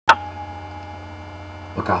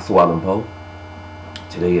PiKaHsSo.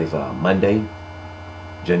 Today is Monday,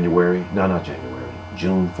 June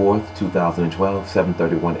 4th, 2012,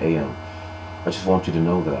 7:31 a.m. I just want you to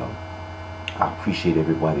know that I appreciate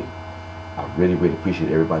everybody. I really, really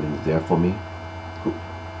appreciate everybody who's there for me.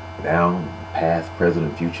 Now, past, present,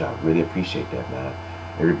 and future. I really appreciate that, man.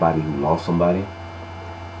 Everybody who lost somebody,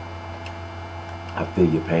 I feel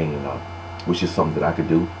your pain, and which is something that I could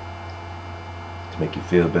do to make you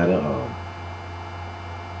feel better.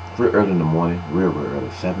 Real early in the morning, real early,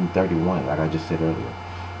 7:31, like I just said earlier.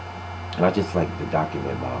 And I just like to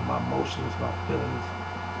document my emotions, my feelings,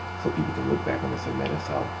 so people can look back and say, man, that's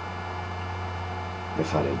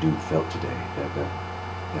how that dude felt today.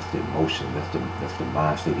 That's the emotion, that's the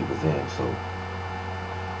mind state he was in. So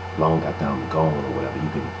long after I'm gone or whatever, you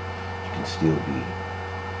can still be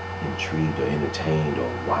intrigued or entertained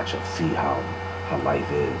or watch or see how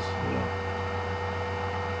life is, you know.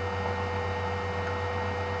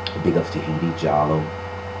 Big ups to Tahiti, Jalo,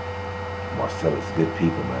 Marcellus, good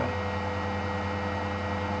people, man.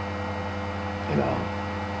 And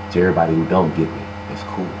to everybody who don't get me, it's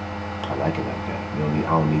cool. I like it like that. I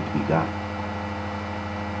don't need to be got.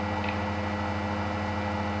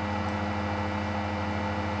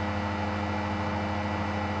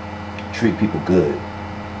 Treat people good.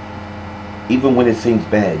 Even when it seems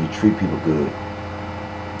bad, you treat people good.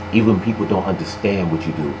 Even when people don't understand what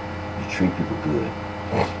you do, you treat people good.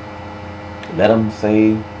 Let them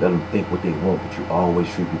think what they want, but you always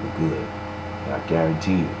treat people good. And I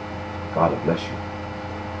guarantee you, God will bless you.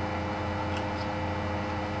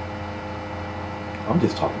 I'm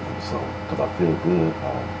just talking from the soul because I feel good.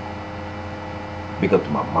 Big up to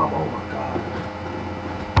my mama. Oh my God.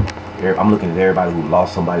 I'm looking at everybody who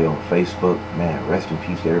lost somebody on Facebook. Man, rest in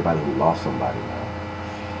peace to everybody who lost somebody, man.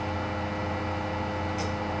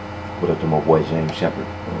 What up to my boy James Shepard?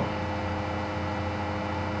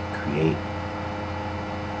 Create.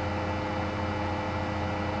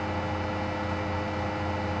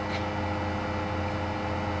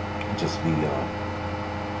 Just be, I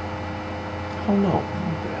don't know what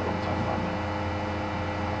the hell I'm talking about now.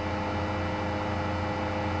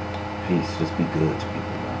 Peace, just be good to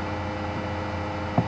people.